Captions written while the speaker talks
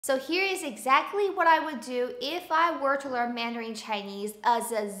So here is exactly what I would do if I were to learn Mandarin Chinese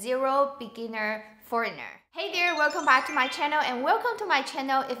as a zero beginner foreigner. Hey there, welcome back to my channel and welcome to my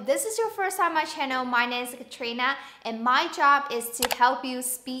channel. If this is your first time on my channel, my name is Katrina and my job is to help you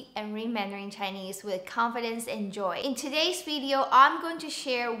speak and read Mandarin Chinese with confidence and joy. In today's video, I'm going to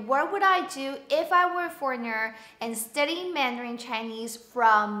share what would I do if I were a foreigner and studying Mandarin Chinese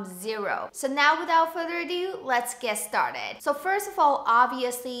from zero. So now without further ado, let's get started. So first of all,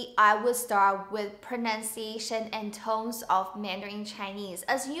 obviously, I would start with pronunciation and tones of Mandarin Chinese.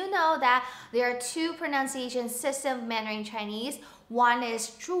 As you know that there are two pronunciation system of Mandarin Chinese. One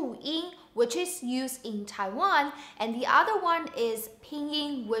is 注音, which is used in Taiwan, and the other one is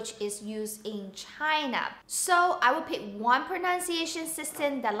pinyin, which is used in China. So I will pick one pronunciation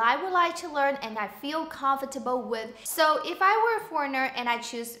system that I would like to learn and I feel comfortable with. So if I were a foreigner and I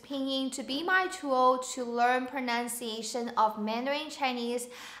choose pinyin to be my tool to learn pronunciation of Mandarin Chinese,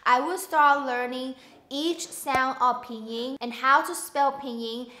 I will start learning each sound of pinyin and how to spell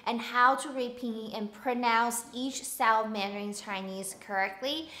pinyin and how to read pinyin and pronounce each sound of Mandarin Chinese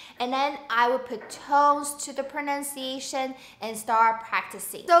correctly. And then I will put tones to the pronunciation and start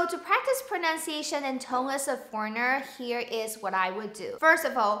practicing. So to practice pronunciation and tone as a foreigner, here is what I would do. First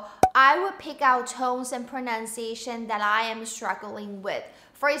of all, I would pick out tones and pronunciation that I am struggling with.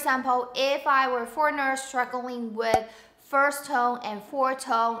 For example, if I were a foreigner struggling with first tone and fourth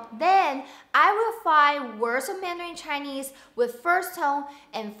tone, then I will find words of Mandarin Chinese with first tone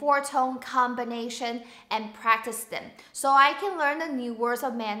and fourth tone combination and practice them. So I can learn the new words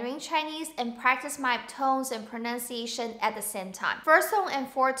of Mandarin Chinese and practice my tones and pronunciation at the same time. First tone and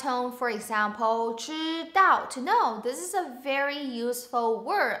fourth tone, for example, 知道, to know. This is a very useful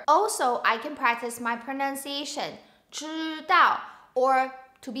word. Also, I can practice my pronunciation, 知道, or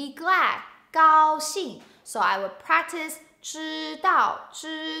to be glad, 高兴. So I would practice 知道,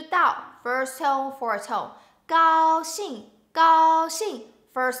 知道, first tone, fourth tone. 高兴, 高兴,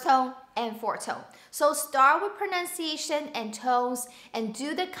 first tone and fourth tone. So start with pronunciation and tones and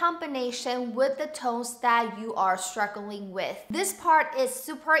do the combination with the tones that you are struggling with. This part is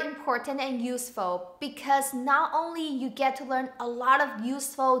super important and useful because not only you get to learn a lot of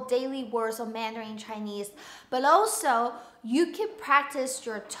useful daily words of Mandarin Chinese, but also you can practice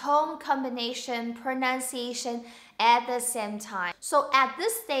your tone combination, pronunciation at the same time. So at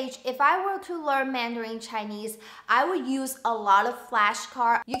this stage, if I were to learn Mandarin Chinese, I would use a lot of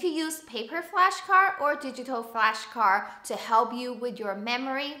flashcards. You could use paper flashcard or digital flashcard to help you with your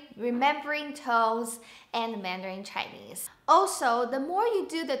memory, remembering tones, and Mandarin Chinese. Also, the more you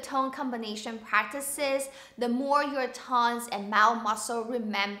do the tone combination practices, the more your tongues and mouth muscle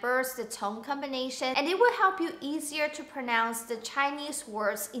remembers the tone combination, and it will help you easier to pronounce the Chinese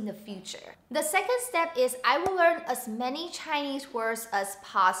words in the future. The second step is I will learn as many Chinese words as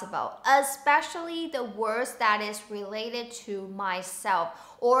possible, especially the words that is related to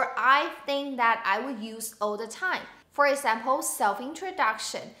myself or I think that I would use all the time. For example,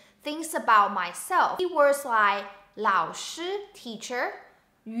 self-introduction, things about myself. Keywords like 老师 teacher,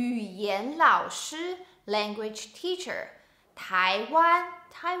 语言老师 language teacher, 台湾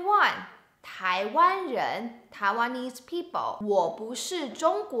Taiwan, 台湾人 Taiwanese people, 我不是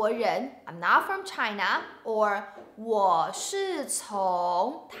中国人 I'm not from China, or 我是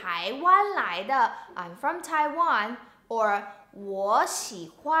从台湾来的 I'm from Taiwan, or 我喜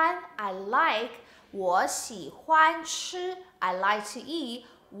欢 I like, 我喜欢吃 I like to eat,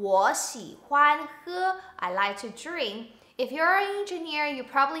 我喜欢喝 I like to drink. If you're an engineer, you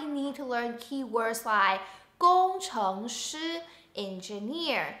probably need to learn keywords like 工程师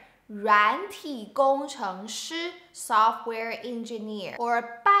engineer, 软体工程师 software engineer, or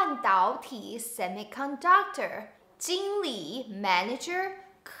半导体 semiconductor, 经理 manager,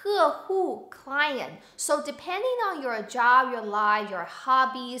 客户 client. So depending on your job, your life, your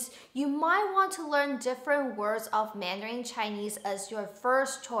hobbies, you might want to learn different words of Mandarin Chinese as your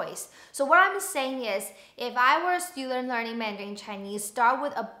first choice. So what I'm saying is, if I were a student learning Mandarin Chinese, start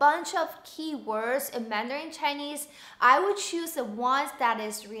with a bunch of keywords in Mandarin Chinese, I would choose the ones that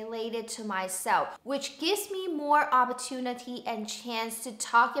is related to myself, which gives me more opportunity and chance to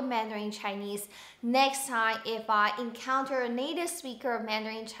talk in Mandarin Chinese next time if I encounter a native speaker of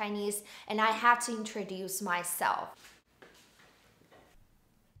Mandarin Chinese and I have to introduce myself.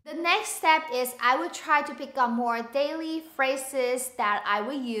 The next step is I would try to pick up more daily phrases that I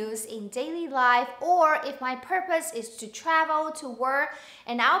would use in daily life, or if my purpose is to travel to work,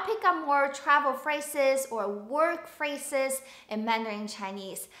 and I'll pick up more travel phrases or work phrases in Mandarin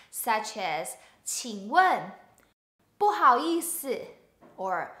Chinese, such as 请问, 不好意思,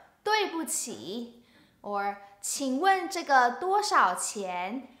 or 对不起, or 请问这个多少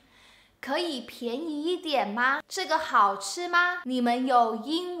钱？可以便宜一点吗？这个好吃吗？你们有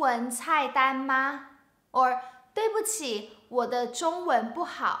英文菜单吗？ Or 对不起，我的中文不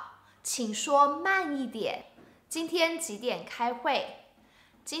好，请说慢一点。今天几点开会？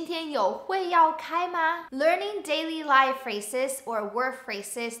今天有会要开吗？ Learning daily life phrases or word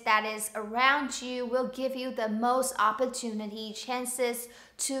phrases that is around you will give you the most opportunity chances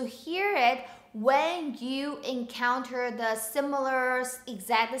to hear it when you encounter the similar,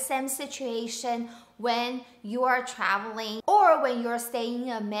 exact same situation when you are traveling or when you're staying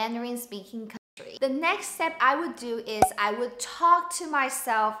in a Mandarin speaking country. The next step I would do is I would talk to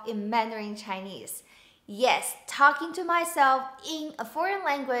myself in Mandarin Chinese. Yes, talking to myself in a foreign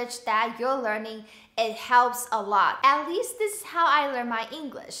language that you're learning, it helps a lot. At least this is how I learn my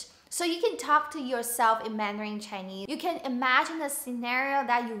English. So you can talk to yourself in Mandarin Chinese. You can imagine a scenario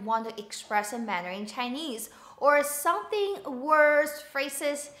that you want to express in Mandarin Chinese, or something, words,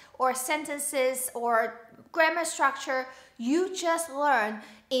 phrases, or sentences, or grammar structure you just learned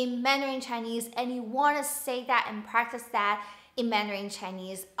in Mandarin Chinese, and you want to say that and practice that in Mandarin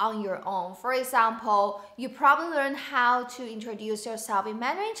Chinese on your own. For example, you probably learned how to introduce yourself in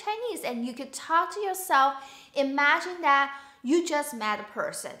Mandarin Chinese, and you could talk to yourself. Imagine that you just met a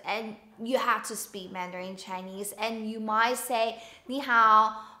person and you have to speak Mandarin Chinese, and you might say, 你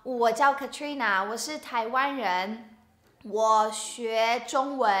好，我叫 Katrina， 我是台湾人，我学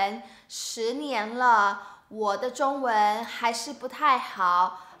中文10年了，我的中文还是不太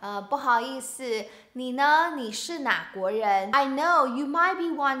好。不好意思，你呢？你是哪国人？ I know you might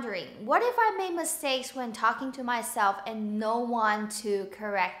be wondering, what if I made mistakes when talking to myself and no one to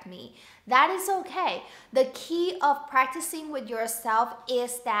correct me? That is okay. The key of practicing with yourself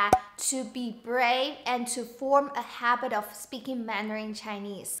is that to be brave and to form a habit of speaking Mandarin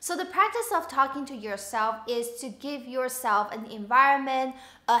Chinese. So the practice of talking to yourself is to give yourself an environment,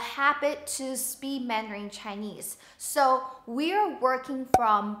 a habit to speak Mandarin Chinese. So we're working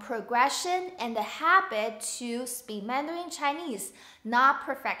from progression and the habit to speak Mandarin Chinese, not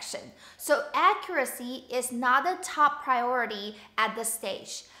perfection. So accuracy is not the top priority at this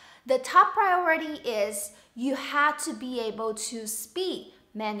stage. The top priority is you have to be able to speak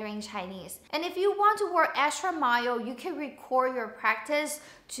Mandarin Chinese. And if you want to work extra mile, you can record your practice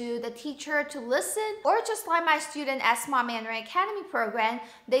to the teacher to listen, or just like my student at Smart Mandarin Academy program,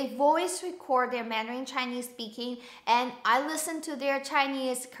 they voice record their Mandarin Chinese speaking, and I listen to their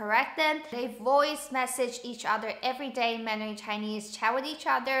Chinese, correct them. They voice message each other every day in Mandarin Chinese, chat with each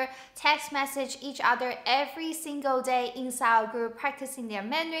other, text message each other every single day inside a group, practicing their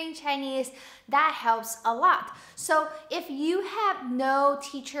Mandarin Chinese. That helps a lot. So if you have no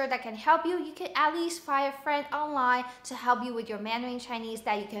teacher that can help you, you can at least find a friend online to help you with your Mandarin Chinese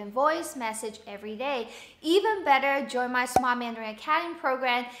that you can voice message every day. Even better, join my Smart Mandarin Academy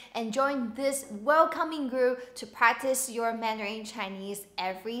program and join this welcoming group to practice your Mandarin Chinese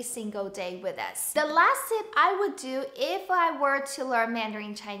every single day with us. The last tip I would do if I were to learn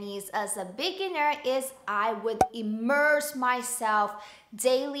Mandarin Chinese as a beginner is I would immerse myself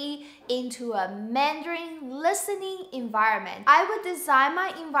daily into a Mandarin listening environment. I would design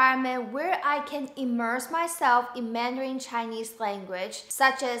my environment where I can immerse myself in Mandarin Chinese language,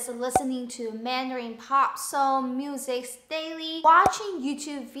 such as listening to Mandarin pop song music daily, watching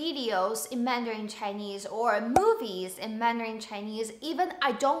YouTube videos in Mandarin Chinese, or movies in Mandarin Chinese, even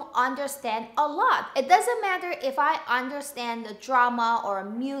I don't understand a lot. It doesn't matter if I understand the drama or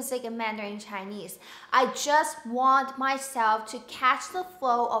music in Mandarin Chinese. I just want myself to catch the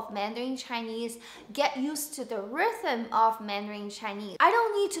flow of Mandarin Chinese, get used to the rhythm of Mandarin Chinese. I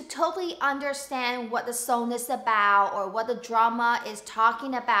don't need to totally understand what the song is about or what the drama is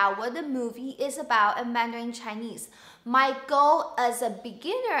talking about, what the movie is about in Mandarin Chinese. My goal as a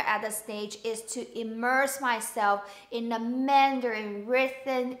beginner at the stage is to immerse myself in a Mandarin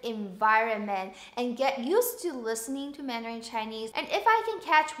written environment and get used to listening to Mandarin Chinese. And if I can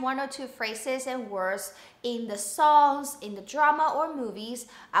catch one or two phrases and words in the songs, in the drama or movies,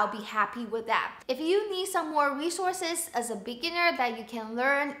 I'll be happy with that. If you need some more resources as a beginner that you can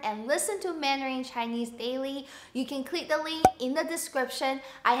learn and listen to Mandarin Chinese daily, you can click the link in the description.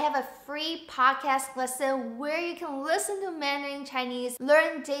 I have a free podcast lesson where you can listen to Mandarin Chinese,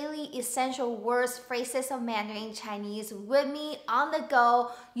 learn daily essential words, phrases of Mandarin Chinese with me on the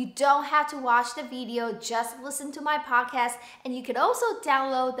go. You don't have to watch the video, just listen to my podcast, and you can also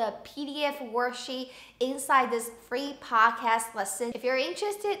download the PDF worksheet inside this free podcast lesson. If you're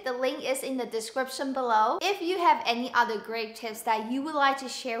interested, the link is in the description below. If you have any other great tips that you would like to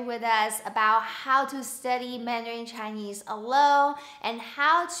share with us about how to study Mandarin Chinese alone and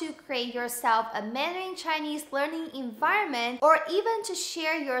how to create yourself a Mandarin Chinese learning environment, or even to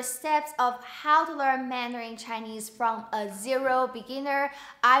share your steps of how to learn Mandarin Chinese from a zero beginner,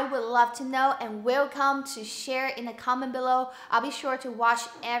 I would love to know, and welcome to share in the comment below. I'll be sure to watch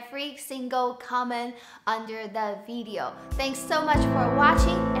every single comment under the video. Thanks so much for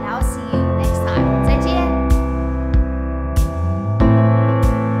watching, and I'll see you next time.